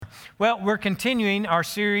Well, we're continuing our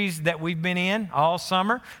series that we've been in all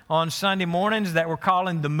summer on Sunday mornings that we're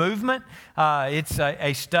calling The Movement. It's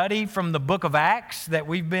a study from the book of Acts that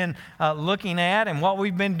we've been looking at. And what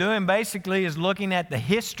we've been doing basically is looking at the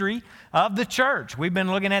history of the church. We've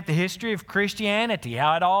been looking at the history of Christianity,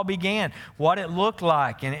 how it all began, what it looked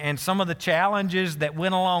like, and some of the challenges that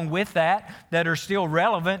went along with that are still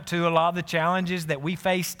relevant to a lot of the challenges that we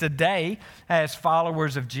face today as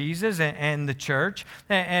followers of Jesus and the church.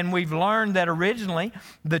 And we've learned that originally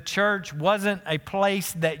the church wasn't a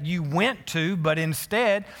place that you went to, but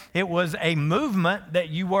instead it was a movement that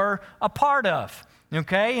you were a part of.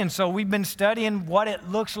 Okay? And so we've been studying what it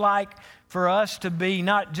looks like for us to be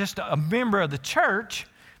not just a member of the church,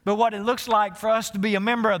 but what it looks like for us to be a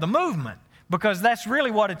member of the movement. Because that's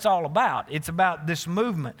really what it's all about. It's about this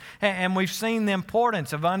movement. And we've seen the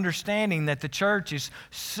importance of understanding that the church is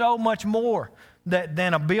so much more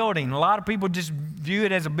than a building. A lot of people just view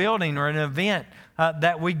it as a building or an event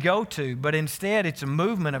that we go to, but instead it's a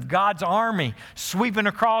movement of God's army sweeping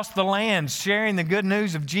across the land, sharing the good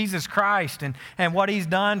news of Jesus Christ and what He's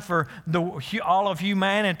done for all of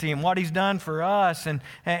humanity and what He's done for us.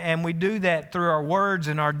 And we do that through our words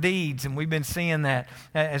and our deeds, and we've been seeing that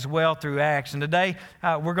as well through Acts. And today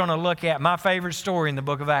we're going to look at my favorite story in the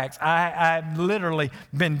book of Acts. I've literally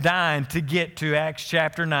been dying to get to Acts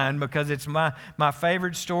chapter 9 because it's my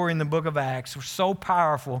favorite story in the book of Acts. It's so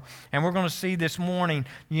powerful, and we're going to see this morning,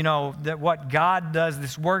 that what God does,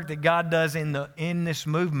 this work that God does in this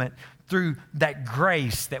movement through that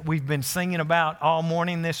grace that we've been singing about all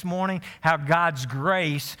morning this morning, how God's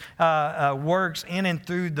grace works in and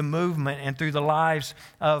through the movement and through the lives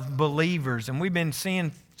of believers. And we've been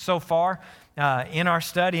seeing so far in our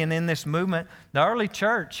study and in this movement, the early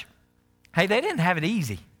church, hey, they didn't have it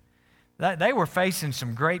easy. They were facing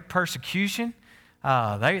some great persecution.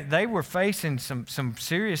 They were facing some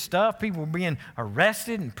serious stuff. People were being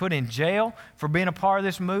arrested and put in jail for being a part of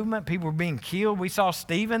this movement. People were being killed. We saw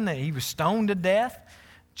Stephen, that he was stoned to death.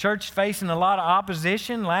 Church facing a lot of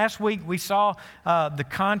opposition. Last week we saw the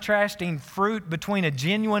contrasting fruit between a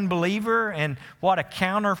genuine believer and what a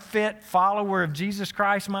counterfeit follower of Jesus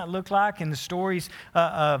Christ might look like in the stories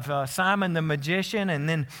of Simon the magician, and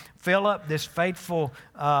then Philip, this faithful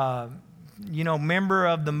member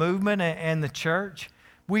of the movement and the church.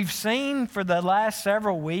 We've seen for the last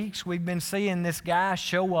several weeks, we've been seeing this guy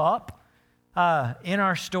show up in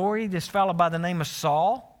our story, this fellow by the name of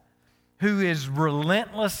Saul, who is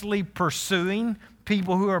relentlessly pursuing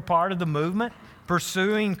people who are part of the movement,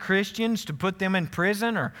 pursuing Christians to put them in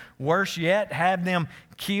prison, or worse yet, have them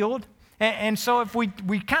killed. And so if we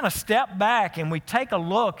kind of step back and we take a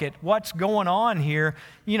look at what's going on here,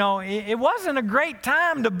 it wasn't a great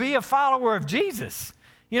time to be a follower of Jesus.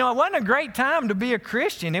 It wasn't a great time to be a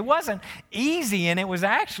Christian. It wasn't easy, and it was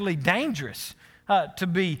actually dangerous to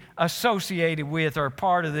be associated with or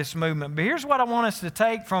part of this movement. But here's what I want us to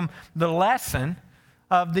take from the lesson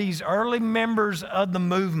of these early members of the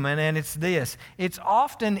movement, and it's this. It's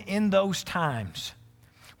often in those times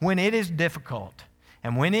when it is difficult,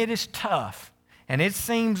 and when it is tough, and it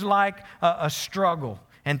seems like a struggle,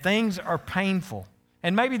 and things are painful.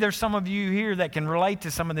 And maybe there's some of you here that can relate to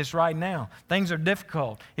some of this right now. Things are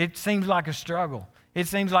difficult. It seems like a struggle. It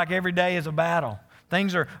seems like every day is a battle.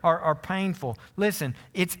 Things are painful. Listen,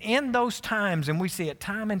 it's in those times, and we see it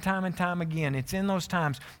time and time and time again, it's in those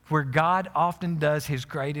times where God often does His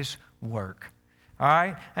greatest work. All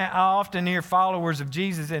right? I often hear followers of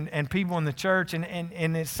Jesus and people in the church, and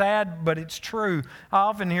it's sad, but it's true. I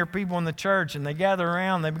often hear people in the church, and they gather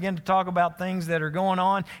around, they begin to talk about things that are going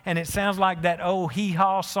on, and it sounds like that old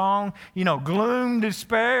hee-haw song, gloom,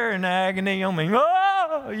 despair, and agony on me.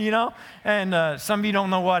 Oh, and some of you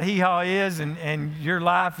don't know what hee-haw is, and your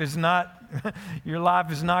life is not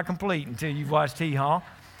complete until you've watched hee-haw.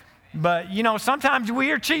 But, sometimes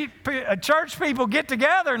we church people get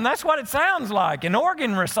together, and that's what it sounds like, an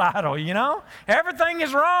organ recital, Everything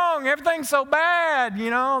is wrong. Everything's so bad,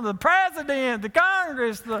 The president, the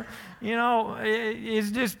Congress,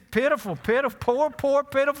 it's just pitiful, poor,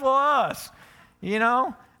 pitiful us,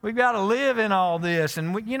 We've got to live in all this.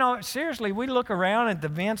 And, seriously, we look around at the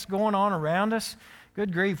events going on around us.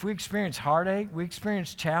 Good grief, we experience heartache. We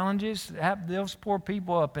experience challenges. Those poor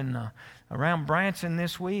people up in around Branson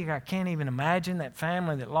this week, I can't even imagine that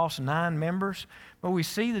family that lost 9 members. But we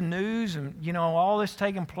see the news and, all this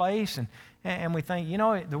taking place, and we think,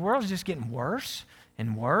 the world's just getting worse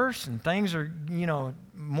and worse, and things are,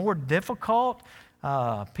 more difficult.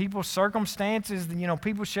 People's circumstances,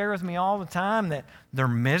 people share with me all the time that they're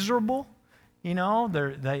miserable.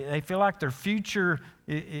 They feel like their future,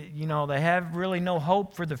 they have really no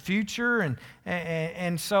hope for the future.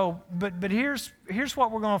 And so, but here's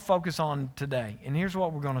what we're going to focus on today. And here's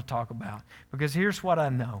what we're going to talk about. Because here's what I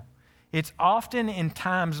know. It's often in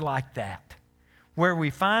times like that where we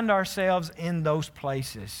find ourselves in those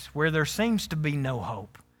places where there seems to be no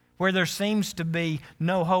hope, where there seems to be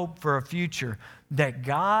no hope for a future, that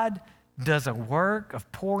God does a work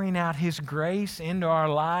of pouring out His grace into our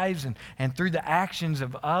lives and through the actions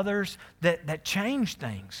of others that change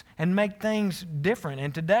things and make things different.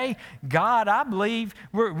 And today, God, I believe,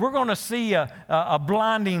 we're going to see a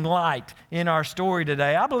blinding light in our story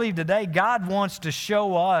today. I believe today God wants to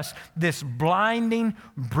show us this blinding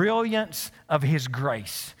brilliance of His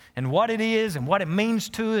grace and what it is and what it means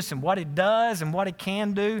to us and what it does and what it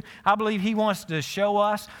can do. I believe He wants to show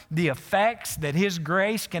us the effects that His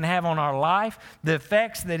grace can have on our life, the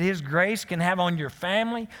effects that His grace can have on your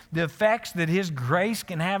family, the effects that His grace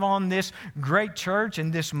can have on this great church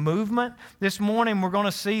and this movement. This morning we're going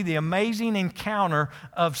to see the amazing encounter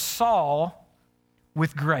of Saul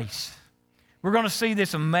with grace. We're going to see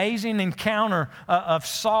this amazing encounter of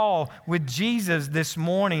Saul with Jesus this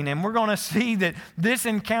morning. And we're going to see that this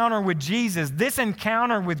encounter with Jesus, this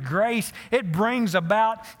encounter with grace, it brings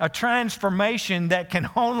about a transformation that can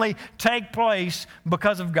only take place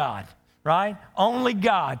because of God, right? Only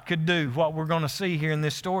God could do what we're going to see here in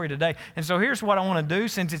this story today. And so here's what I want to do,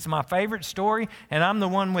 since it's my favorite story, and I'm the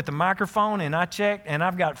one with the microphone, and I checked, and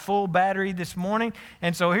I've got full battery this morning.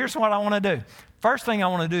 And so here's what I want to do. First thing I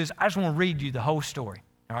want to do is I just want to read you the whole story,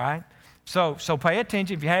 all right? So pay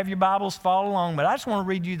attention. If you have your Bibles, follow along. But I just want to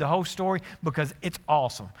read you the whole story because it's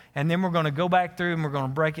awesome. And then we're going to go back through and we're going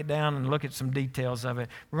to break it down and look at some details of it.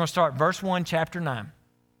 We're going to start verse 1, chapter 9.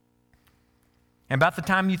 And about the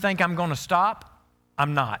time you think I'm going to stop,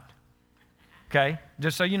 I'm not, okay?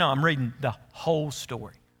 Just so you know, I'm reading the whole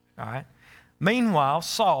story, all right? Meanwhile,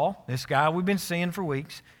 Saul, this guy we've been seeing for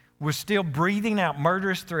weeks, was still breathing out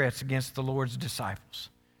murderous threats against the Lord's disciples.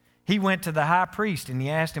 He went to the high priest and he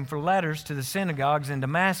asked him for letters to the synagogues in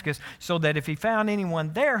Damascus so that if he found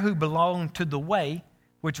anyone there who belonged to the way,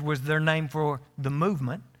 which was their name for the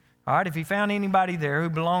movement, all right, if he found anybody there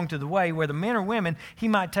who belonged to the way, whether men or women, he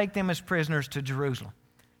might take them as prisoners to Jerusalem.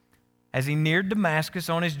 As he neared Damascus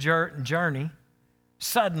on his journey,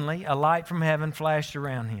 suddenly a light from heaven flashed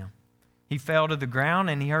around him. He fell to the ground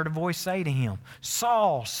and he heard a voice say to him,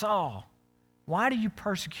 "Saul, Saul, why do you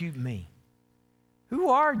persecute me? Who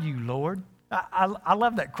are you, Lord?" I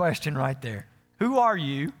love that question right there. Who are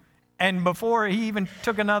you? And before he even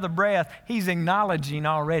took another breath, he's acknowledging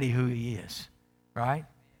already who he is, right?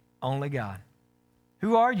 Only God.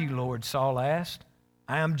 "Who are you, Lord?" Saul asked.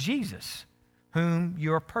 "I am Jesus, whom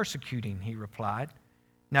you are persecuting," he replied.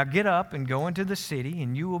 "Now get up and go into the city,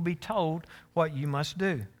 and you will be told what you must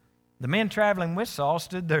do." The men traveling with Saul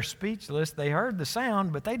stood there speechless. They heard the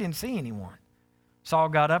sound, but they didn't see anyone. Saul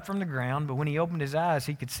got up from the ground, but when he opened his eyes,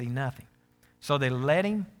 he could see nothing. So they led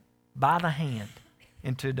him by the hand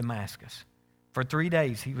into Damascus. For 3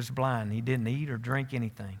 days he was blind. He didn't eat or drink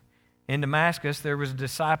anything. In Damascus there was a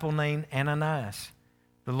disciple named Ananias.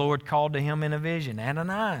 The Lord called to him in a vision,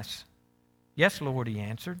 "Ananias." "Yes, Lord," he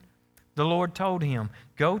answered. The Lord told him,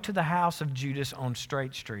 "Go to the house of Judas on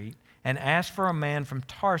Straight Street and ask for a man from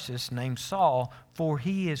Tarsus named Saul, for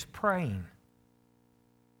he is praying.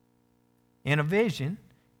 In a vision,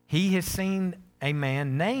 he has seen a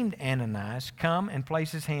man named Ananias come and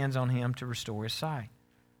place his hands on him to restore his sight."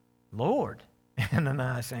 "Lord,"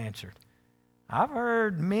 Ananias answered, "I've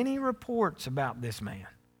heard many reports about this man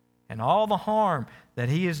and all the harm that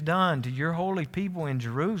he has done to your holy people in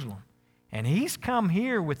Jerusalem. And he's come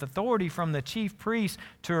here with authority from the chief priests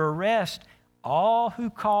to arrest all who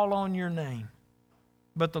call on your name."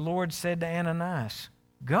 But the Lord said to Ananias,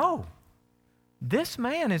 "Go. This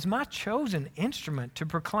man is my chosen instrument to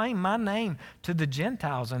proclaim my name to the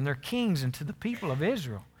Gentiles and their kings and to the people of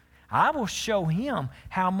Israel. I will show him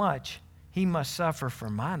how much he must suffer for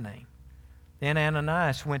my name." Then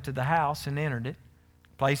Ananias went to the house and entered it.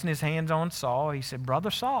 Placing his hands on Saul, he said,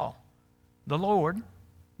 "Brother Saul, the Lord,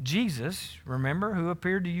 Jesus, remember, who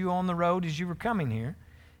appeared to you on the road as you were coming here,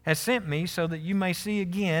 has sent me so that you may see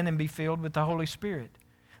again and be filled with the Holy Spirit."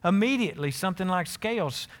 Immediately, something like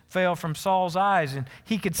scales fell from Saul's eyes, and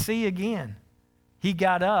he could see again. He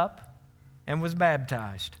got up and was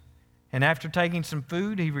baptized. And after taking some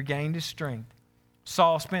food, he regained his strength.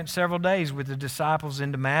 Saul spent several days with the disciples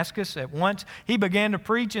in Damascus. At once, he began to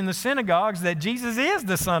preach in the synagogues that Jesus is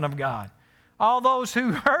the Son of God. All those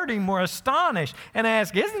who heard him were astonished and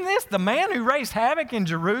asked, "Isn't this the man who raised havoc in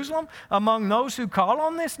Jerusalem among those who call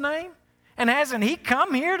on this name?" And hasn't he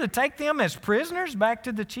come here to take them as prisoners back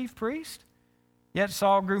to the chief priest? Yet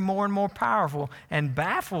Saul grew more and more powerful and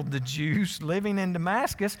baffled the Jews living in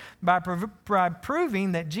Damascus by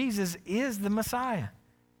proving that Jesus is the Messiah.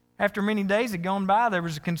 After many days had gone by, there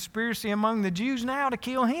was a conspiracy among the Jews now to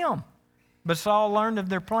kill him. But Saul learned of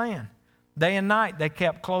their plan. Day and night they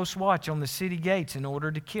kept close watch on the city gates in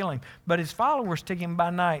order to kill him. But his followers took him by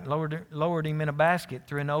night and lowered him in a basket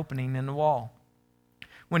through an opening in the wall.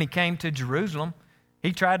 When he came to Jerusalem,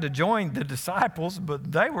 he tried to join the disciples,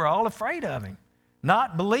 but they were all afraid of him,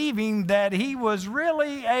 not believing that he was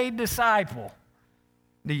really a disciple.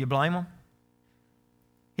 Do you blame them?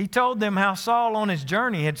 He told them how Saul on his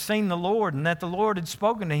journey had seen the Lord and that the Lord had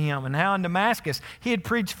spoken to him, and how in Damascus he had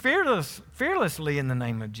preached fearlessly in the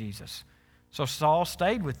name of Jesus. So Saul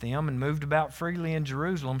stayed with them and moved about freely in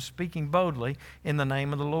Jerusalem, speaking boldly in the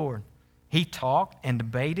name of the Lord. He talked and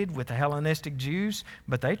debated with the Hellenistic Jews,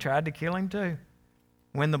 but they tried to kill him too.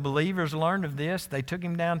 When the believers learned of this, they took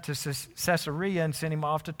him down to Caesarea and sent him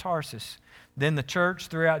off to Tarsus. Then the church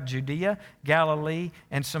throughout Judea, Galilee,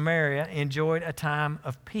 and Samaria enjoyed a time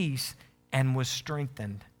of peace and was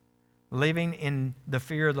strengthened, living in the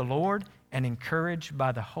fear of the Lord and encouraged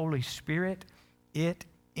by the Holy Spirit. It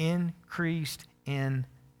increased in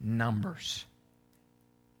numbers.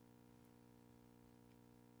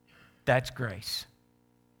 That's grace.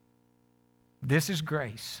 This is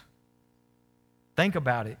grace. Think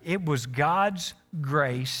about it. It was God's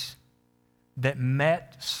grace that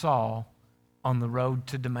met Saul on the road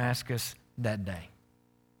to Damascus that day.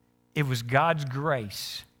 It was God's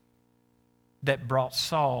grace that brought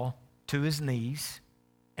Saul to his knees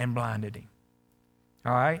and blinded him.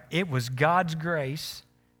 All right? It was God's grace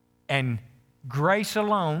and grace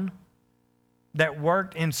alone that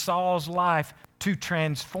worked in Saul's life to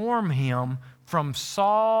transform him from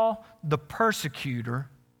Saul the persecutor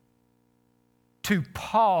to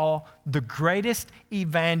Paul, the greatest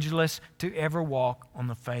evangelist to ever walk on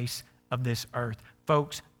the face of this earth.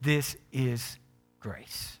 Folks, this is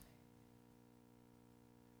grace.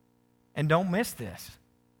 And don't miss this.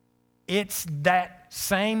 It's that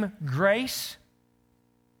same grace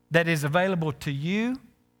that is available to you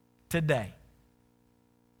today.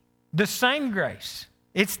 The same grace.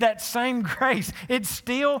 It's that same grace. It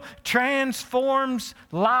still transforms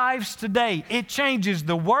lives today. It changes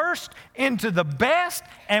the worst into the best,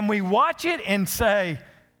 and we watch it and say,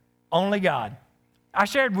 only God. I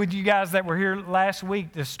shared with you guys that were here last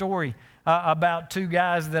week the story about two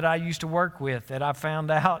guys that I used to work with that I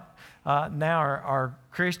found out now are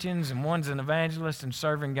Christians, and one's an evangelist and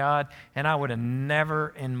serving God, and I would have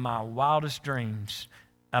never in my wildest dreams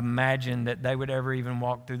imagined that they would ever even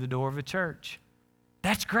walk through the door of a church.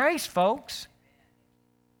 That's grace, folks.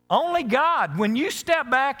 Only God. When you step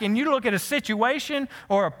back and you look at a situation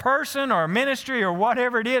or a person or a ministry or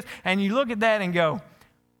whatever it is, and you look at that and go,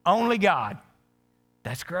 only God.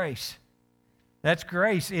 That's grace. That's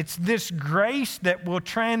grace. It's this grace that will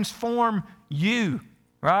transform you,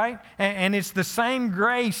 right? And it's the same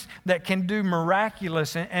grace that can do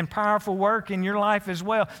miraculous and powerful work in your life as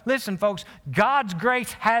well. Listen, folks, God's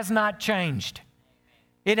grace has not changed.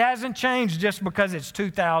 It hasn't changed just because it's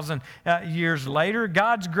 2,000 years later.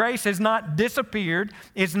 God's grace has not disappeared.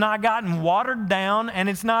 It's not gotten watered down, and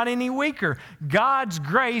it's not any weaker. God's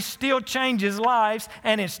grace still changes lives,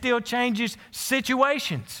 and it still changes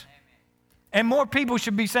situations. And more people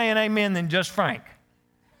should be saying amen than just Frank.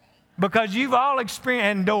 Because you've all experienced,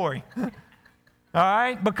 and Dory. All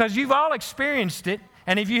right? Because you've all experienced it.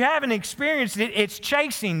 And if you haven't experienced it, it's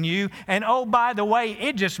chasing you. And oh, by the way,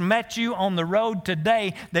 it just met you on the road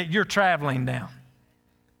today that you're traveling down.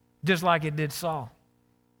 Just like it did Saul.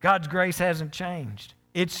 God's grace hasn't changed.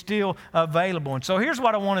 It's still available. And so here's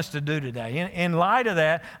what I want us to do today. In light of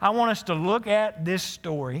that, I want us to look at this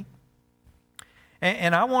story.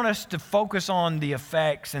 And I want us to focus on the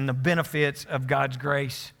effects and the benefits of God's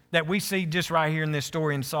grace that we see just right here in this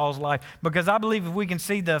story in Saul's life. Because I believe if we can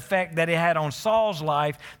see the effect that it had on Saul's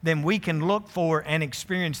life, then we can look for and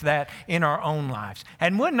experience that in our own lives.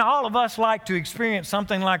 And wouldn't all of us like to experience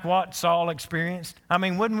something like what Saul experienced? I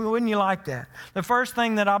mean, wouldn't you like that? The first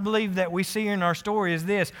thing that I believe that we see in our story is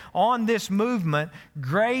this. On this movement,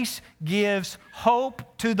 grace gives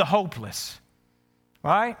hope to the hopeless.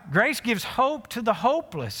 Right? Grace gives hope to the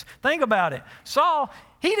hopeless. Think about it. Saul,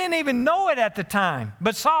 he didn't even know it at the time,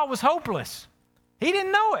 but Saul was hopeless. He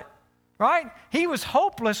didn't know it, right? He was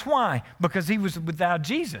hopeless. Why? Because he was without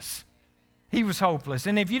Jesus. He was hopeless.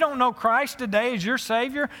 And if you don't know Christ today as your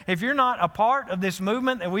Savior, if you're not a part of this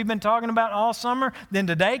movement that we've been talking about all summer, then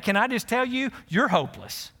today, can I just tell you, you're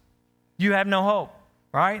hopeless. You have no hope.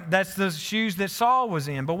 right? That's the shoes that Saul was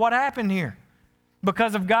in. But what happened here?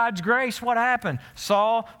 Because of God's grace, what happened?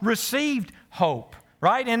 Saul received hope,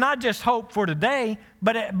 right? And not just hope for today,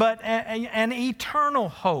 but an eternal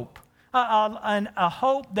hope. A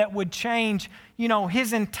hope that would change,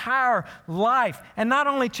 his entire life. And not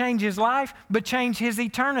only change his life, but change his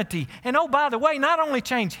eternity. And oh, by the way, not only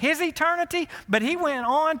change his eternity, but he went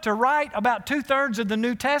on to write about 2/3 of the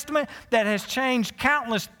New Testament that has changed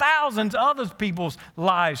countless thousands of other people's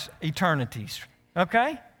lives, eternities.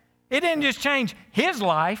 Okay? It didn't just change his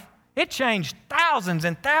life. It changed thousands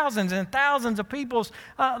and thousands and thousands of people's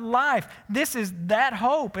life. This is that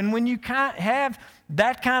hope. And when you have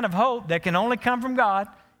that kind of hope that can only come from God,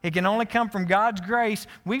 it can only come from God's grace.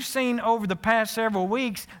 We've seen over the past several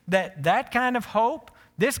weeks that kind of hope,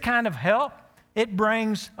 this kind of help, it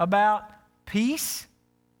brings about peace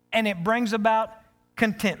and it brings about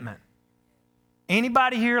contentment.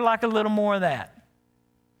 Anybody here like a little more of that?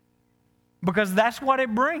 Because that's what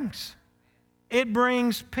it brings. It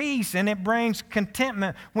brings peace and it brings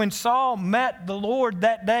contentment. When Saul met the Lord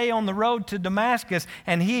that day on the road to Damascus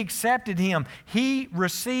and he accepted him, he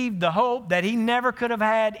received the hope that he never could have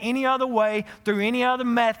had any other way, through any other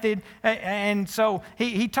method. And so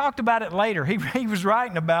he talked about it later. He was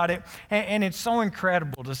writing about it. And it's so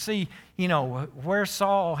incredible to see, where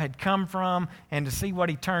Saul had come from and to see what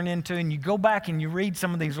he turned into. And you go back and you read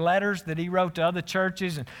some of these letters that he wrote to other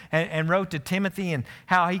churches and wrote to Timothy and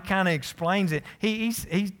how he kind of explains it. He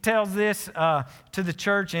tells this to the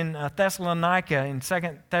church in Thessalonica in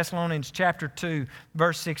 2 Thessalonians chapter 2,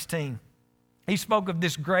 verse 16. He spoke of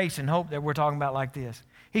this grace and hope that we're talking about like this.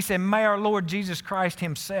 He said, "May our Lord Jesus Christ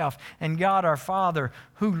himself and God our Father,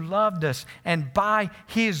 who loved us and by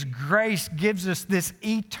his grace gives us this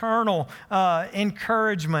eternal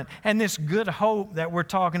encouragement and this good hope that we're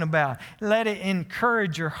talking about. Let it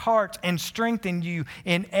encourage your hearts and strengthen you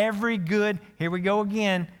in every good," here we go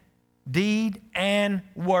again, "deed and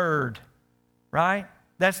word." Right?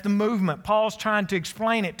 That's the movement. Paul's trying to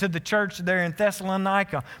explain it to the church there in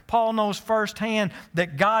Thessalonica. Paul knows firsthand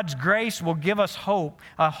that God's grace will give us hope,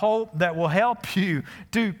 a hope that will help you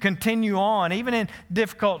to continue on, even in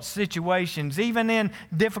difficult situations, even in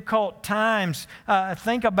difficult times.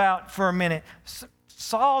 Think about for a minute.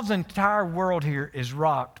 Saul's entire world here is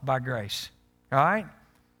rocked by grace. All right?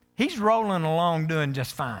 He's rolling along doing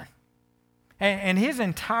just fine. And his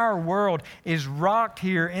entire world is rocked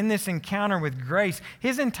here in this encounter with grace.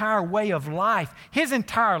 His entire way of life, his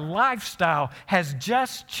entire lifestyle has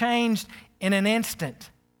just changed in an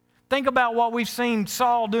instant. Think about what we've seen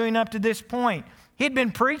Saul doing up to this point. He'd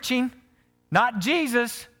been preaching, not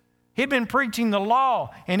Jesus. He'd been preaching the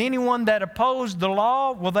law. And anyone that opposed the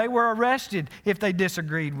law, well, they were arrested if they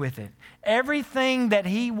disagreed with it. Everything that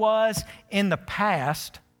he was in the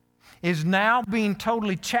past is now being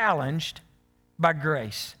totally challenged by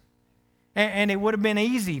grace. And it would have been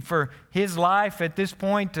easy for his life at this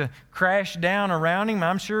point to crash down around him.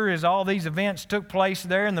 I'm sure as all these events took place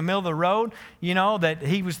there in the middle of the road, that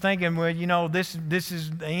he was thinking, well, this is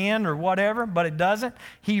the end or whatever, but it doesn't.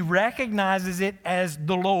 He recognizes it as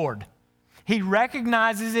the Lord. He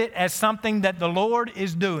recognizes it as something that the Lord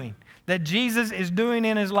is doing, that Jesus is doing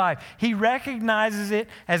in his life. He recognizes it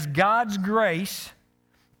as God's grace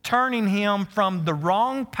turning him from the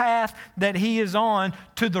wrong path that he is on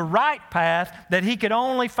to the right path that he could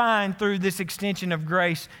only find through this extension of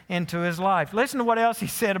grace into his life. Listen to what else he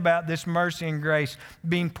said about this mercy and grace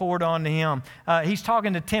being poured onto him. He's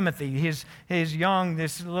talking to Timothy, his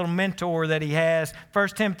this little mentor that he has. 1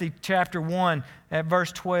 Timothy chapter 1 at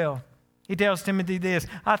verse 12. He tells Timothy this,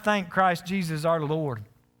 "I thank Christ Jesus our Lord,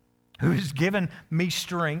 who has given me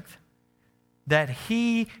strength, that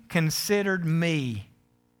he considered me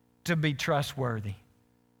to be trustworthy."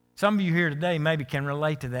 Some of you here today maybe can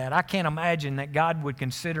relate to that. I can't imagine that God would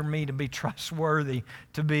consider me to be trustworthy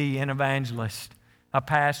to be an evangelist, a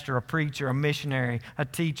pastor, a preacher, a missionary, a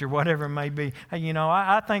teacher, whatever it may be.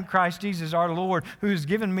 I thank Christ Jesus our Lord, who has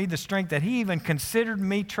given me the strength that he even considered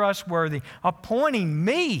me trustworthy, appointing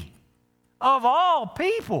me of all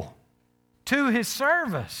people to his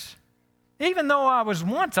service. Even though I was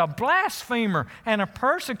once a blasphemer and a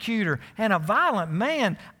persecutor and a violent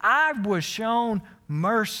man, I was shown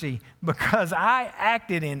mercy because I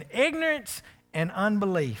acted in ignorance and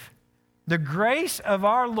unbelief. The grace of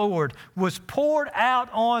our Lord was poured out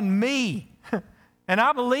on me. And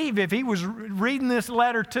I believe if he was reading this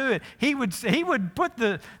letter to it, he would put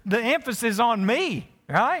the emphasis on me,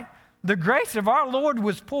 right? The grace of our Lord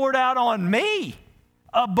was poured out on me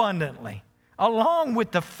abundantly, along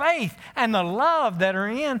with the faith and the love that are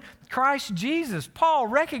in Christ Jesus. Paul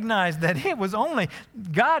recognized that it was only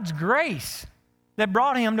God's grace that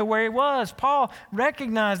brought him to where he was. Paul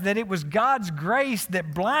recognized that it was God's grace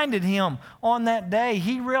that blinded him on that day.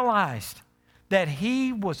 He realized that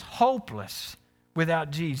he was hopeless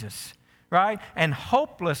without Jesus, right? And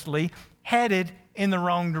hopelessly headed in the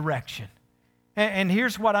wrong direction. And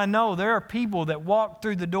here's what I know. There are people that walk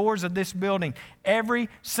through the doors of this building every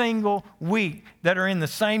single week that are in the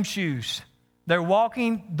same shoes. They're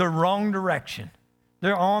walking the wrong direction.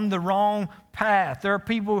 They're on the wrong path. There are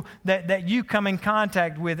people that you come in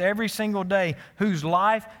contact with every single day whose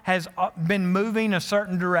life has been moving a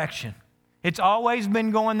certain direction. It's always been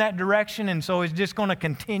going that direction, and so it's just going to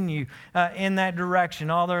continue in that direction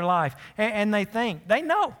all their life. And they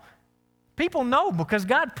know. People know because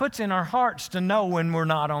God puts in our hearts to know when we're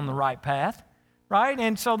not on the right path, right?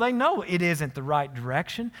 And so they know it isn't the right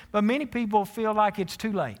direction. But many people feel like it's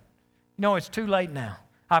too late. You know, it's too late now.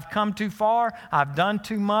 I've come too far. I've done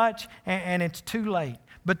too much, and it's too late.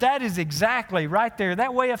 But that is exactly right there.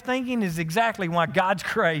 That way of thinking is exactly why God's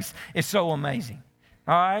grace is so amazing.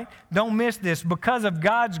 All right? Don't miss this. Because of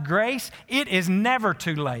God's grace, it is never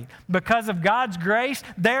too late. Because of God's grace,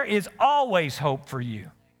 there is always hope for you.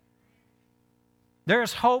 There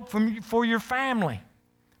is hope for your family.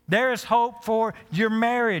 There is hope for your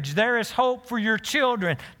marriage. There is hope for your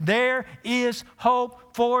children. There is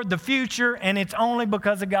hope for the future, and it's only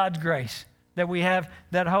because of God's grace that we have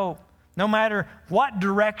that hope. No matter what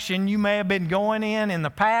direction you may have been going in the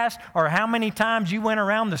past or how many times you went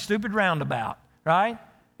around the stupid roundabout, right?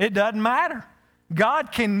 It doesn't matter.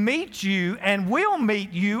 God can meet you and will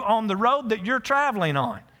meet you on the road that you're traveling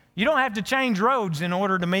on. You don't have to change roads in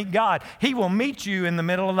order to meet God. He will meet you in the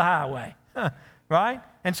middle of the highway, right?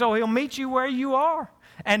 And so He'll meet you where you are.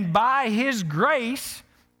 And by His grace,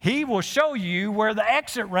 He will show you where the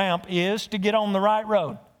exit ramp is to get on the right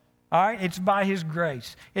road. All right? It's by His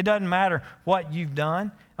grace. It doesn't matter what you've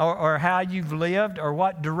done or how you've lived or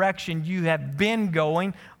what direction you have been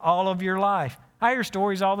going all of your life. I hear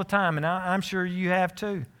stories all the time, and I'm sure you have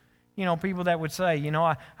too. You know, people that would say, you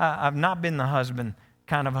know, I've not been the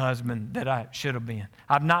kind of husband that I should have been.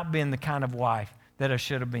 I've not been the kind of wife that I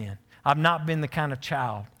should have been. I've not been the kind of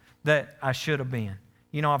child that I should have been.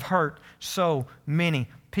 You know, I've hurt so many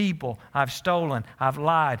people. I've stolen. I've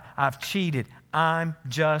lied. I've cheated. I'm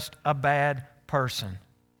just a bad person.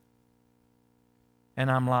 And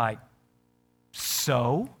I'm like,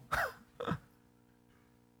 so?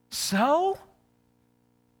 So?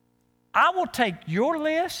 I will take your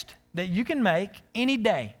list that you can make any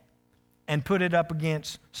day and put it up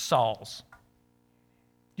against Saul's.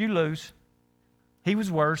 You lose. He was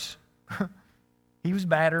worse. He was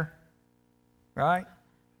badder. Right?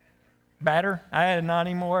 Badder? I had not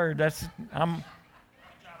even a word.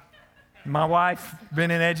 My wife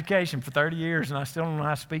been in education for 30 years and I still don't know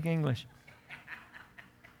how to speak English.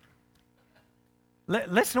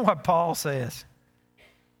 Listen to what Paul says.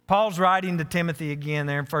 Paul's writing to Timothy again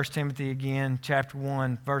there in 1 Timothy again, chapter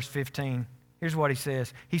 1, verse 15. Here's what he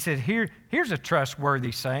says. He said, here's a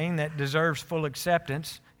trustworthy saying that deserves full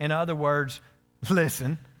acceptance. In other words,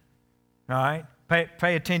 listen. All right?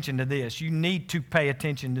 Pay attention to this. You need to pay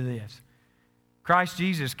attention to this. Christ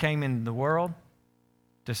Jesus came into the world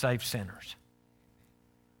to save sinners.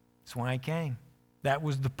 That's why He came. That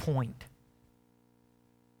was the point.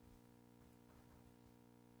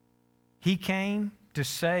 He came to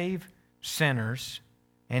save sinners,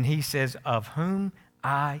 and He says, of whom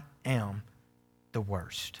I am the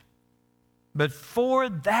worst. But for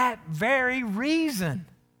that very reason,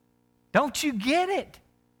 don't you get it?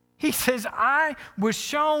 He says, I was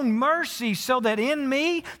shown mercy so that in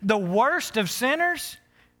me, the worst of sinners,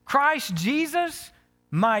 Christ Jesus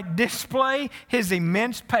might display His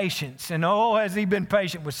immense patience. And oh, has He been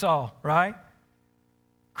patient with Saul, right?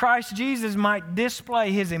 Christ Jesus might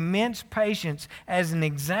display His immense patience as an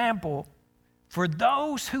example for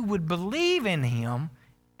those who would believe in Him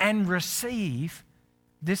and receive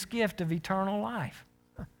this gift of eternal life.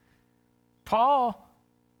 Paul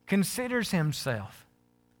considers himself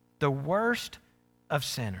the worst of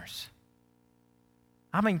sinners.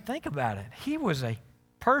 I mean, think about it. He was a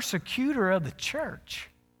persecutor of the church.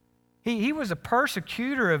 He was a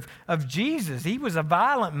persecutor of Jesus. He was a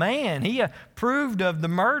violent man. He approved of the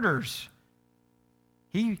murders.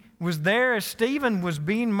 He was there as Stephen was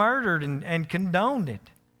being murdered and condoned it.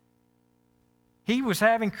 He was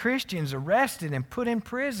having Christians arrested and put in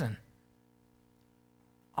prison.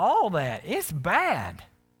 All that, it's bad.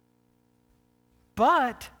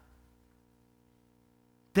 But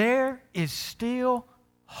there is still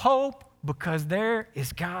hope because there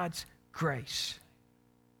is God's grace,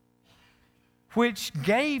 which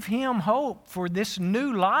gave him hope for this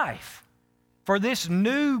new life for this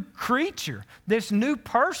new creature, this new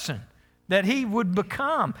person that he would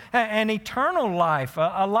become, an eternal life,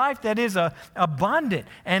 a life that is abundant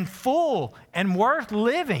and full and worth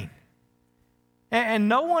living. And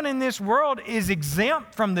no one in this world is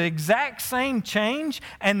exempt from the exact same change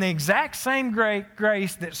and the exact same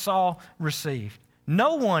grace that Saul received.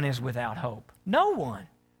 No one is without hope. No one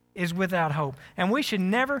is without hope. And we should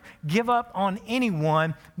never give up on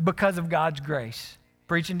anyone because of God's grace.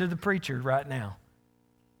 Preaching to the preacher right now.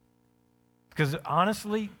 Because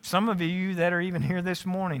honestly, some of you that are even here this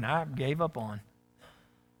morning, I gave up on.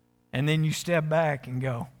 And then you step back and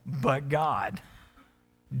go, but God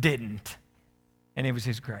didn't. And it was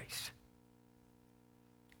His grace.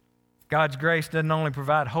 God's grace doesn't only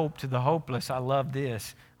provide hope to the hopeless. I love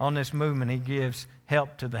this. On this movement, He gives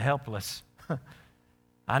help to the helpless.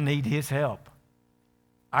 I need His help.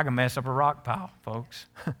 I can mess up a rock pile, folks.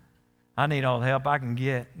 I need all the help I can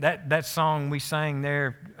get. That song we sang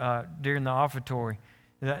there during the offertory,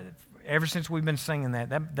 ever since we've been singing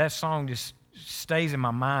that song just stays in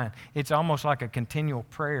my mind. It's almost like a continual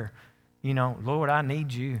prayer. You know, Lord, I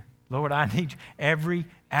need You. Lord, I need You. Every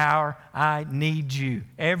hour I need You.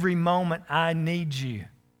 Every moment I need You.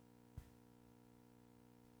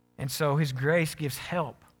 And so His grace gives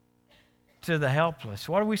help to the helpless.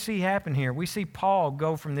 What do we see happen here? We see Paul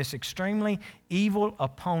go from this extremely evil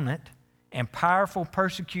opponent and powerful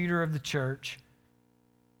persecutor of the church.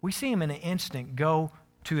 We see him in an instant go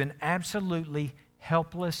to an absolutely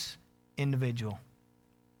helpless individual.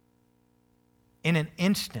 In an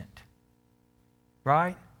instant,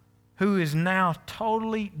 right? Who is now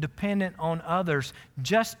totally dependent on others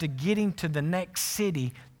just to get him to the next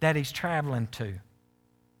city that he's traveling to.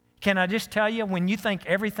 Can I just tell you, when you think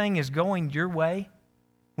everything is going your way,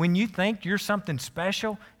 when you think you're something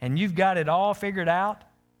special and you've got it all figured out,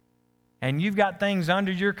 and you've got things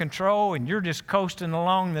under your control and you're just coasting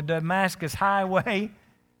along the Damascus highway,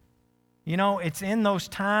 you know, it's in those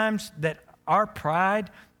times that our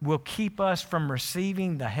pride will keep us from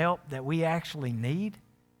receiving the help that we actually need.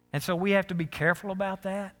 And so we have to be careful about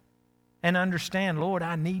that and understand, Lord,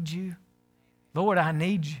 I need You. Lord, I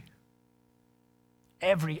need You.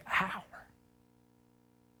 Every hour.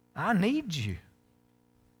 I need You.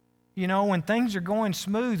 You know, when things are going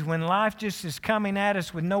smooth, when life just is coming at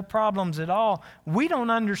us with no problems at all, we don't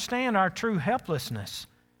understand our true helplessness.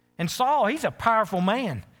 And Saul, he's a powerful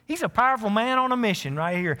man. He's a powerful man on a mission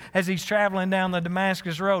right here as he's traveling down the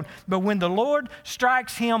Damascus road. But when the Lord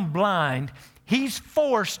strikes him blind, he's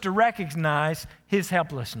forced to recognize his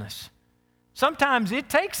helplessness. Sometimes it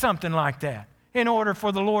takes something like that in order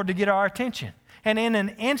for the Lord to get our attention. And in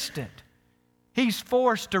an instant, he's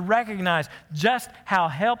forced to recognize just how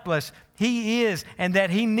helpless he is and that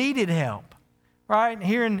he needed help. Right?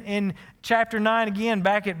 Here in chapter 9 again,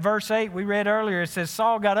 back at verse 8, we read earlier, it says,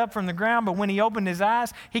 Saul got up from the ground, but when he opened his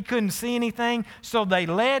eyes, he couldn't see anything. So they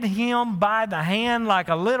led him by the hand like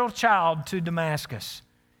a little child to Damascus.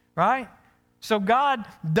 Right? So God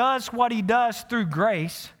does what He does through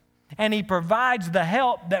grace, and He provides the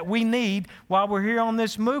help that we need while we're here on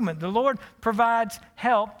this movement. The Lord provides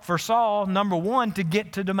help for Saul, number one, to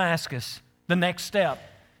get to Damascus, the next step.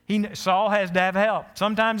 Saul has to have help.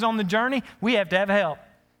 Sometimes on the journey, we have to have help.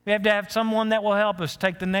 We have to have someone that will help us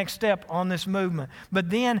take the next step on this movement. But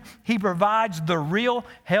then He provides the real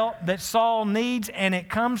help that Saul needs, and it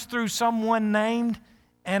comes through someone named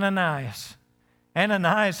Ananias.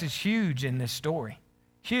 Ananias is huge in this story.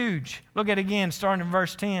 Huge. Look at it again, starting in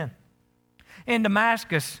verse 10. In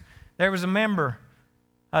Damascus, there was a member,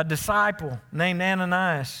 a disciple named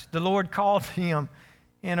Ananias. The Lord called him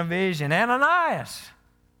in a vision. Ananias!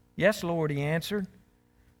 Yes, Lord, he answered.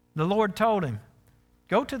 The Lord told him,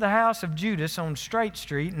 go to the house of Judas on Straight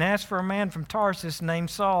Street and ask for a man from Tarsus named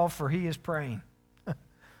Saul, for he is praying.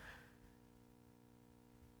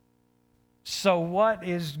 So what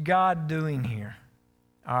is God doing here?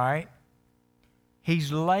 All right.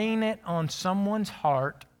 He's laying it on someone's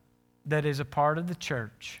heart that is a part of the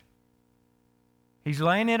church. He's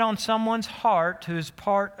laying it on someone's heart who is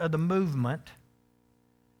part of the movement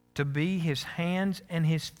to be his hands and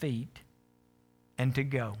his feet and to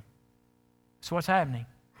go. So what's happening?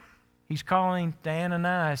 He's calling to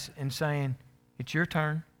Ananias and saying, it's your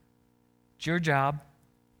turn. It's your job.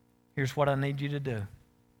 Here's what I need you to do.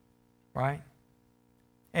 Right?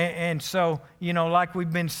 And so, you know, like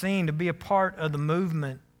we've been seeing, to be a part of the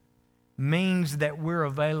movement means that we're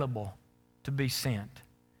available to be sent.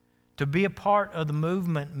 To be a part of the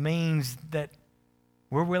movement means that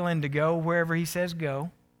we're willing to go wherever He says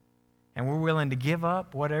go, and we're willing to give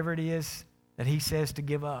up whatever it is that He says to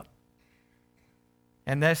give up.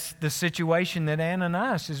 And that's the situation that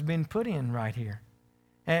Ananias has been put in right here.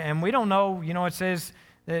 And we don't know, it says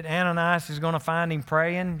that Ananias is going to find him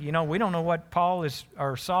praying. We don't know what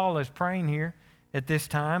Saul is praying here at this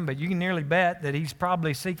time, but you can nearly bet that he's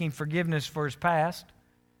probably seeking forgiveness for his past.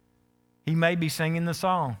 He may be singing the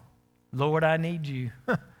song, Lord, I need you.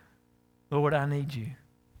 Lord, I need you.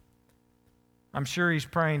 I'm sure he's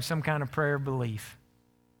praying some kind of prayer of belief.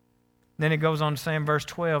 Then it goes on to say in verse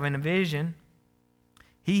 12, in a vision,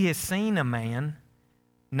 he has seen a man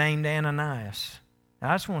named Ananias.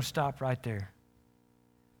 Now, I just want to stop right there.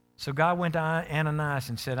 So God went to Ananias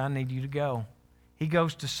and said, I need you to go. He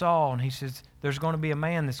goes to Saul and he says, there's going to be a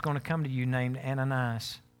man that's going to come to you named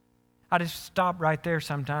Ananias. I just stop right there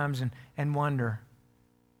sometimes and wonder,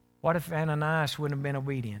 what if Ananias wouldn't have been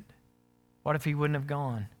obedient? What if he wouldn't have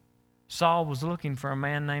gone? Saul was looking for a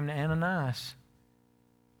man named Ananias.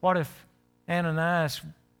 What if Ananias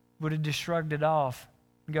would have just shrugged it off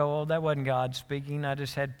and go, oh, that wasn't God speaking. I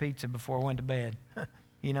just had pizza before I went to bed.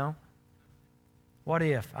 What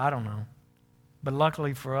if? I don't know. But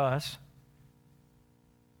luckily for us,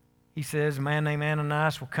 he says, a man named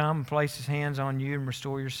Ananias will come and place his hands on you and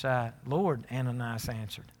restore your sight. Lord, Ananias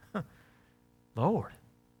answered. Lord.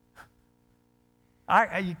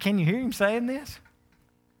 Can you hear him saying this?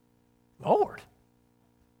 Lord.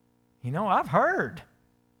 I've heard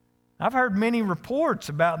many reports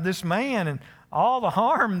about this man and all the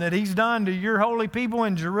harm that he's done to your holy people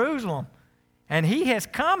in Jerusalem. And he has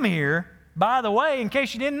come here, by the way, in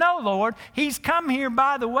case you didn't know, Lord, he's come here,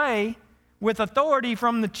 by the way, with authority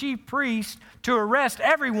from the chief priest to arrest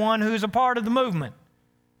everyone who is a part of the movement,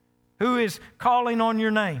 who is calling on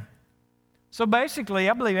your name. So basically,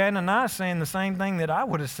 I believe Ananias is saying the same thing that I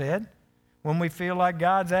would have said when we feel like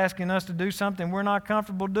God's asking us to do something we're not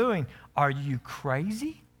comfortable doing. Are you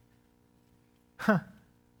crazy?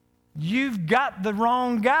 You've got the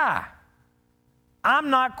wrong guy. I'm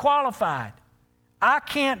not qualified. I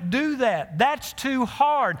can't do that. That's too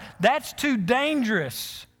hard. That's too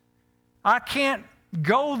dangerous. I can't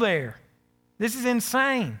go there. This is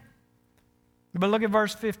insane. But look at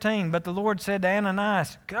verse 15. But the Lord said to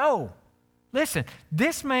Ananias, go. Listen,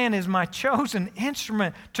 this man is my chosen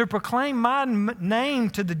instrument to proclaim my name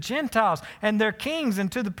to the Gentiles and their kings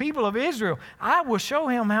and to the people of Israel. I will show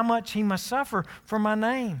him how much he must suffer for my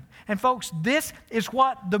name. And folks, this is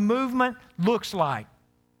what the movement looks like.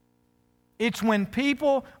 It's when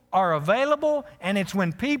people are available and it's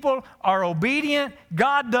when people are obedient.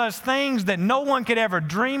 God does things that no one could ever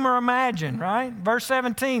dream or imagine, right? Verse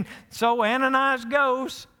 17, so Ananias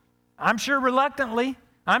goes, I'm sure reluctantly,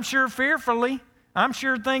 I'm sure fearfully, I'm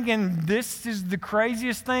sure thinking this is the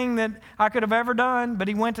craziest thing that I could have ever done. But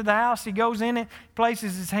he went to the house, he goes in it,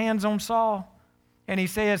 places his hands on Saul, and he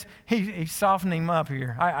says, he's softening him up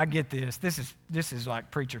here. I get this. This is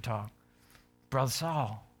like preacher talk. Brother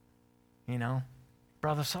Saul,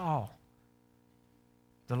 Brother Saul,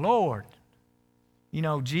 the Lord,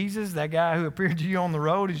 Jesus, that guy who appeared to you on the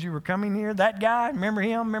road as you were coming here, that guy, remember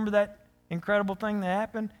him? Remember that incredible thing that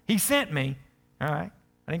happened? He sent me, all right?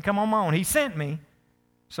 I didn't come on my own. He sent me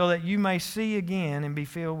so that you may see again and be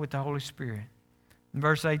filled with the Holy Spirit. And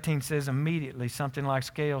verse 18 says, immediately something like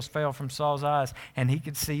scales fell from Saul's eyes and he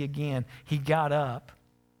could see again. He got up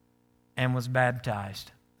and was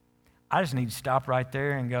baptized. I just need to stop right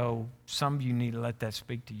there and go, some of you need to let that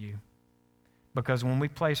speak to you. Because when we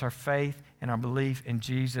place our faith and our belief in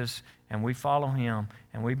Jesus and we follow him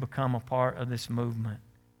and we become a part of this movement,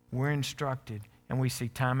 we're instructed and we see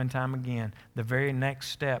time and time again the very next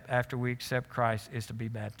step after we accept Christ is to be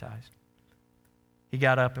baptized. He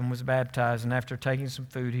got up and was baptized, and after taking some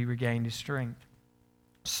food, he regained his strength.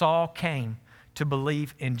 Saul came to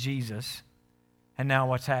believe in Jesus, and now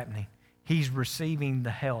what's happening? He's receiving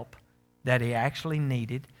the help that he actually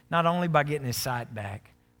needed, not only by getting his sight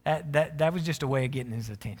back. That was just a way of getting his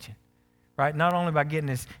attention, right? Not only by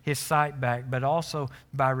getting his sight back, but also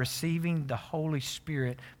by receiving the Holy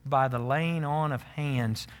Spirit by the laying on of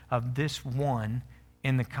hands of this one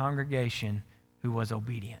in the congregation who was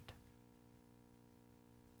obedient,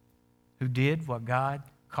 who did what God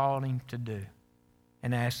called him to do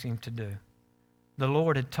and asked him to do. The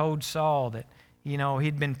Lord had told Saul that,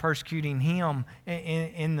 he'd been persecuting him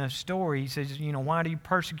in the story. He says, why do you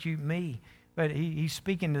persecute me? But he's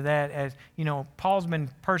speaking to that as, Paul's been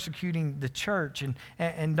persecuting the church.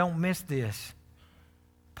 And don't miss this.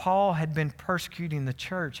 Paul had been persecuting the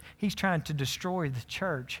church. He's trying to destroy the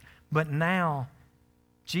church. But now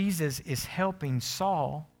Jesus is helping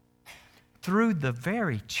Saul through the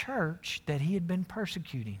very church that he had been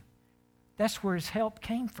persecuting. That's where his help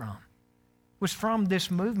came from. was from this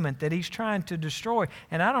movement that he's trying to destroy.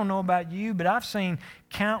 And I don't know about you, but I've seen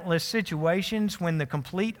countless situations when the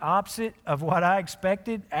complete opposite of what I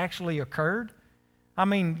expected actually occurred. I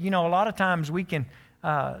mean, a lot of times we can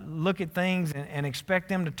look at things and expect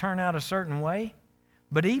them to turn out a certain way,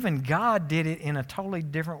 but even God did it in a totally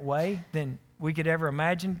different way than we could ever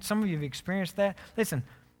imagine. Some of you have experienced that. Listen,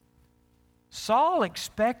 Saul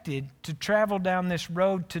expected to travel down this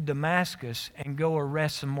road to Damascus and go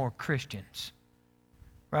arrest some more Christians,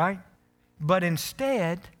 right? But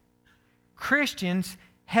instead, Christians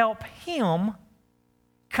help him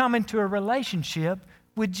come into a relationship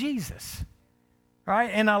with Jesus,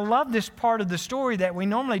 right? And I love this part of the story that we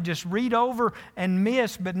normally just read over and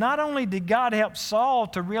miss. But not only did God help Saul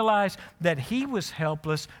to realize that he was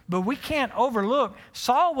helpless, but we can't overlook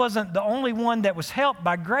Saul wasn't the only one that was helped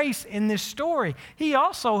by grace in this story. He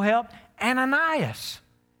also helped Ananias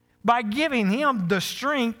by giving him the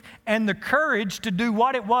strength and the courage to do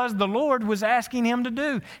what it was the Lord was asking him to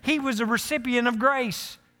do. He was a recipient of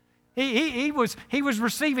grace. He was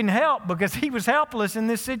receiving help because he was helpless in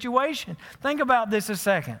this situation. Think about this a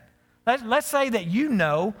second. Let's say that you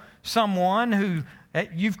know someone who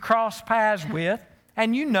you've crossed paths with,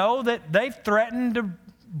 and you know that they've threatened to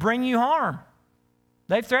bring you harm.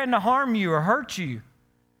 They've threatened to harm you or hurt you.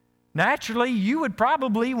 Naturally, you would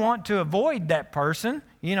probably want to avoid that person,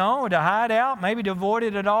 to hide out, maybe to avoid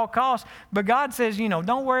it at all costs. But God says,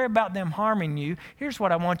 don't worry about them harming you. Here's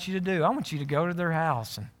what I want you to do. I want you to go to their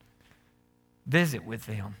house and visit with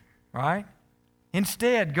them, right?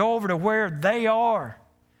 Instead, go over to where they are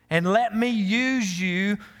and let me use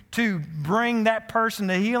you to bring that person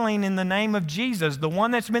to healing in the name of Jesus, the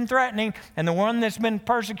one that's been threatening and the one that's been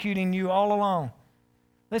persecuting you all along.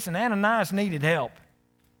 Listen, Ananias needed help.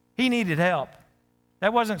 He needed help.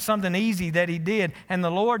 That wasn't something easy that he did, and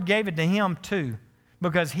the Lord gave it to him too,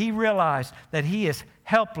 because he realized that he is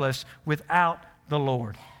helpless without the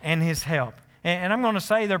Lord and his help. And I'm going to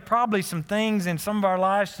say there are probably some things in some of our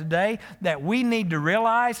lives today that we need to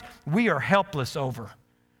realize we are helpless over,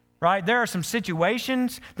 right? There are some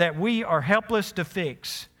situations that we are helpless to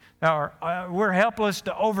fix, or we're helpless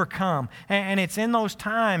to overcome. And it's in those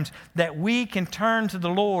times that we can turn to the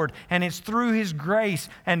Lord, and it's through His grace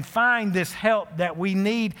and find this help that we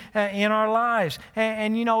need in our lives.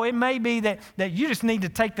 And it may be that you just need to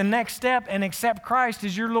take the next step and accept Christ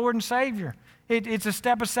as your Lord and Savior. It's a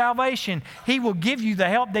step of salvation. He will give you the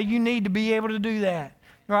help that you need to be able to do that,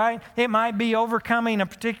 right? It might be overcoming a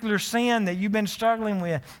particular sin that you've been struggling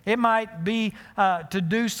with. It might be to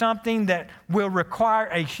do something that will require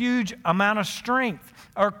a huge amount of strength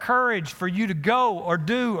or courage for you to go or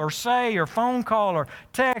do or say or phone call or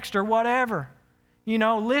text or whatever.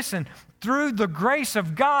 Listen, through the grace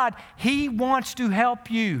of God, He wants to help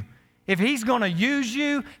you. If He's going to use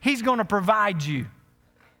you, He's going to provide you,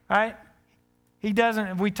 right? He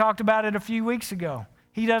doesn't, we talked about it a few weeks ago.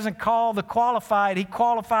 He doesn't call the qualified, He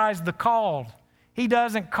qualifies the called. He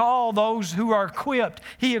doesn't call those who are equipped.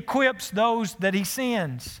 He equips those that He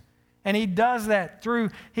sends. And He does that through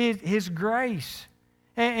His grace.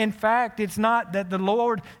 In fact, it's not that the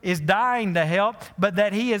Lord is dying to help, but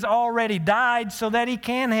that He has already died so that He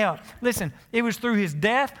can help. Listen, it was through His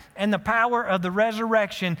death and the power of the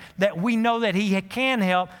resurrection that we know that He can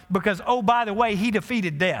help because, oh, by the way, He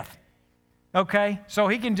defeated death. Okay? So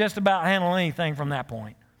He can just about handle anything from that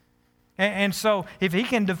point. And so if He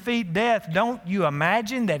can defeat death, don't you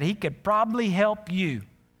imagine that He could probably help you?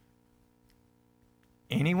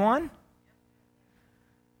 Anyone?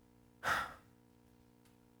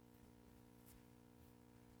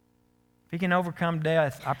 If He can overcome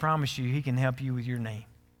death, I promise you, He can help you with your name.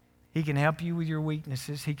 He can help you with your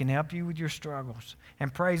weaknesses. He can help you with your struggles.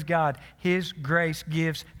 And praise God, His grace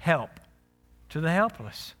gives help to the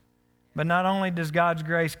helpless. But not only does God's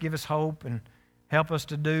grace give us hope and help us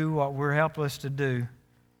to do what we're helpless to do,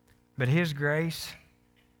 but His grace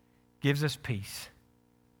gives us peace.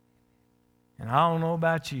 And I don't know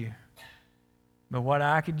about you, but what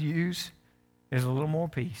I could use is a little more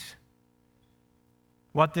peace.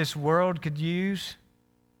 What this world could use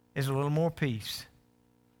is a little more peace.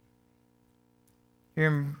 Here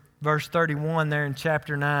in verse 31 there in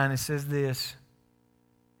chapter 9, it says this: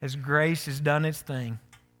 His grace has done its thing.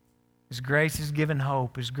 His grace has given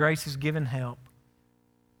hope. His grace has given help.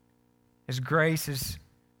 His grace has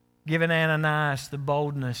given Ananias the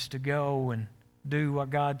boldness to go and do what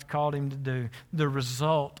God's called him to do. The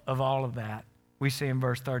result of all of that we see in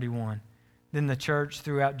verse 31. Then the church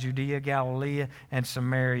throughout Judea, Galilee, and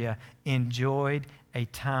Samaria enjoyed a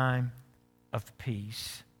time of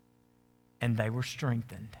peace, and they were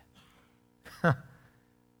strengthened.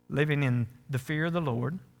 Living in the fear of the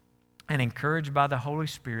Lord and encouraged by the Holy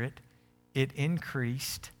Spirit, it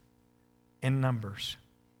increased in numbers.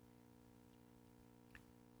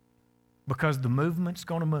 Because the movement's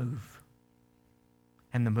going to move.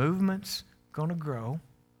 And the movement's going to grow.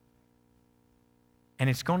 And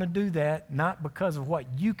it's going to do that not because of what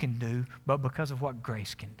you can do, but because of what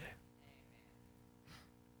grace can do.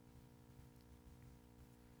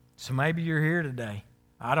 So maybe you're here today.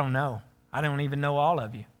 I don't know. I don't even know all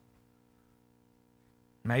of you.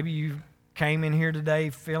 Maybe you came in here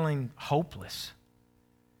today feeling hopeless.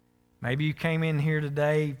 Maybe you came in here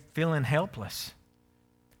today feeling helpless.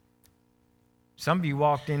 Some of you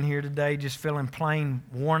walked in here today just feeling plain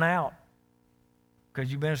worn out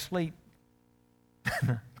because you've been asleep.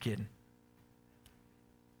 I'm kidding.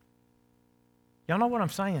 Y'all know what I'm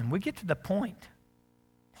saying? We get to the point.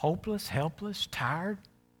 Hopeless, helpless, tired.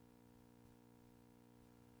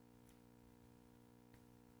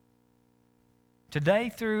 Today,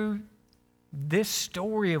 through this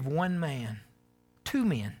story of one man, two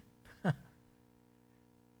men,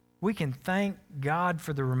 we can thank God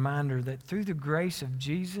for the reminder that through the grace of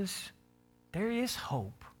Jesus, there is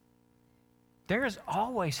hope. There is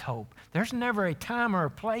always hope. There's never a time or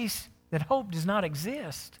a place that hope does not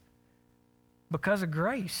exist. Because of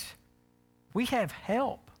grace, we have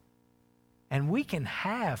help, and we can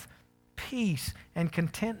have peace and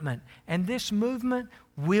contentment, and this movement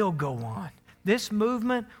will go on. This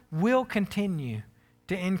movement will continue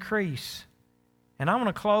to increase. And I want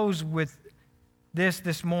to close with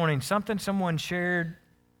this morning, something someone shared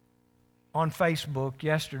on Facebook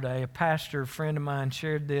yesterday. A pastor friend of mine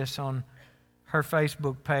shared this on her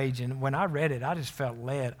Facebook page, and when I read it, I just felt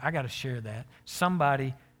led. I got to share that.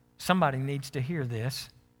 Somebody needs to hear this.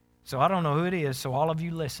 So I don't know who it is, so all of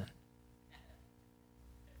you listen.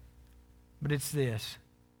 But it's this.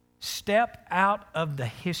 Step out of the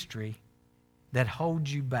history that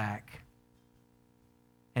holds you back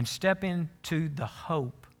and step into the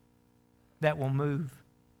hope that will move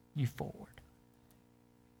you forward.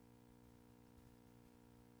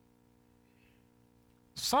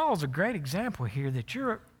 Saul's a great example here that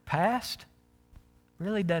your past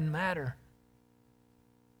really doesn't matter.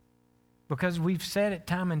 Because we've said it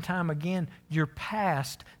time and time again, your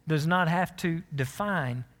past does not have to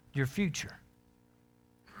define your future.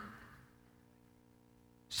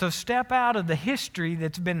 So step out of the history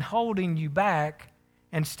that's been holding you back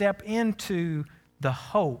and step into the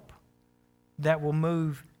hope that will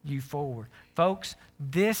move you forward. Folks,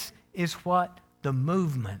 this is what the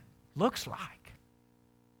movement looks like.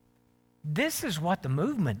 This is what the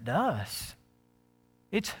movement does.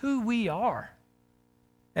 It's who we are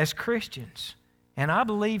as Christians. And I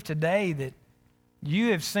believe today that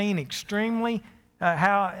you have seen extremely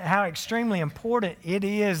how extremely important it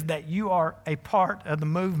is that you are a part of the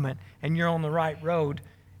movement and you're on the right road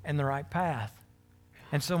and the right path.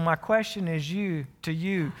 And so my question to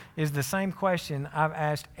you is the same question I've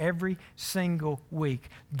asked every single week.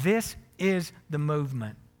 This is the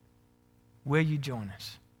movement. Will you join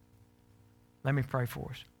us? Let me pray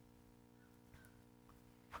for us.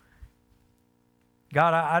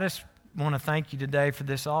 God, I just want to thank you today for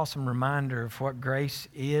this awesome reminder of what grace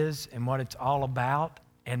is and what it's all about,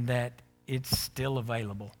 and that it's still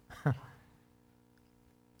available.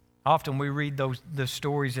 Often we read the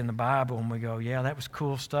stories in the Bible and we go, yeah, that was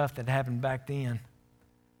cool stuff that happened back then.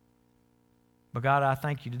 But God, I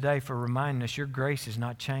thank you today for reminding us your grace has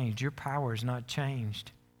not changed. Your power has not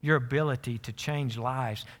changed. Your ability to change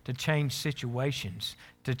lives, to change situations,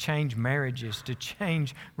 to change marriages, to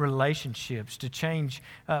change relationships, to change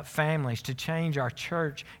families, to change our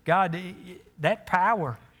church. God, that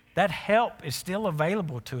power, that help is still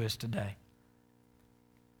available to us today.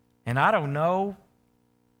 And I don't know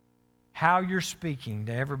how you're speaking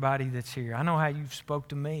to everybody that's here. I know how you've spoke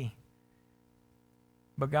to me.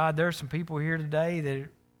 But God, there are some people here today that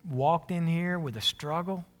walked in here with a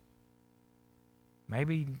struggle,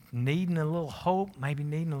 maybe needing a little hope, maybe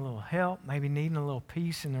needing a little help, maybe needing a little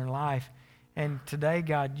peace in their life. And today,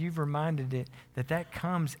 God, you've reminded it that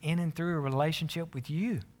comes in and through a relationship with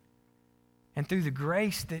you and through the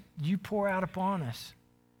grace that you pour out upon us.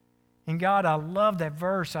 And God, I love that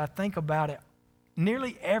verse. I think about it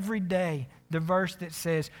nearly every day, the verse that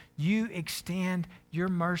says, you extend your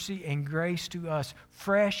mercy and grace to us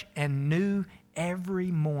fresh and new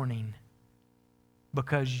every morning,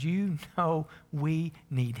 because you know we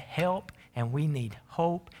need help and we need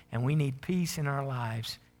hope and we need peace in our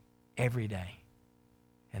lives every day.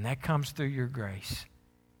 And that comes through your grace.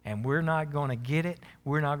 And we're not going to get it,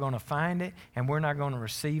 we're not going to find it, and we're not going to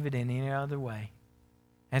receive it in any other way.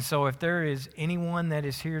 And so if there is anyone that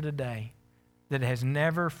is here today that has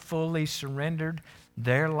never fully surrendered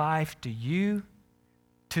their life to you,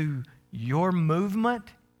 to your movement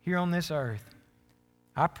here on this earth,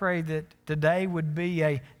 I pray that today would be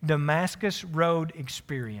a Damascus Road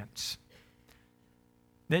experience.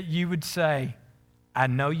 That you would say, I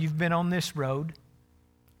know you've been on this road,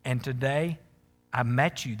 and today I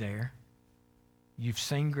met you there. You've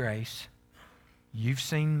seen grace. You've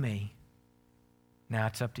seen me. Now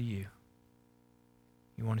it's up to you.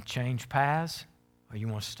 You want to change paths, or you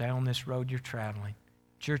want to stay on this road you're traveling?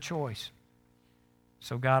 It's your choice.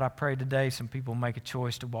 So God, I pray today some people make a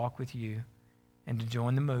choice to walk with you and to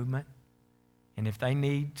join the movement. And if they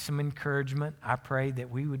need some encouragement, I pray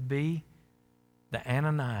that we would be the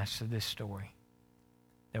Ananias of this story.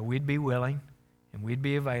 That we'd be willing and we'd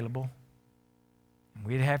be available and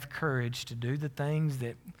we'd have courage to do the things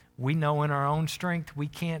that we know in our own strength we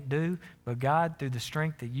can't do. But God, through the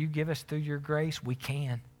strength that you give us through your grace, we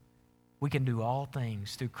can. We can do all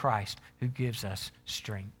things through Christ who gives us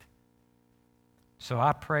strength. So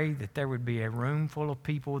I pray that there would be a room full of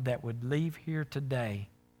people that would leave here today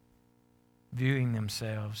viewing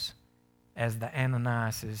themselves as the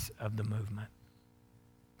Ananiases of the movement.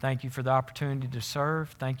 Thank you for the opportunity to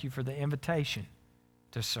serve. Thank you for the invitation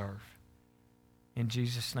to serve. In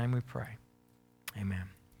Jesus' name we pray.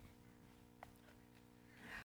 Amen.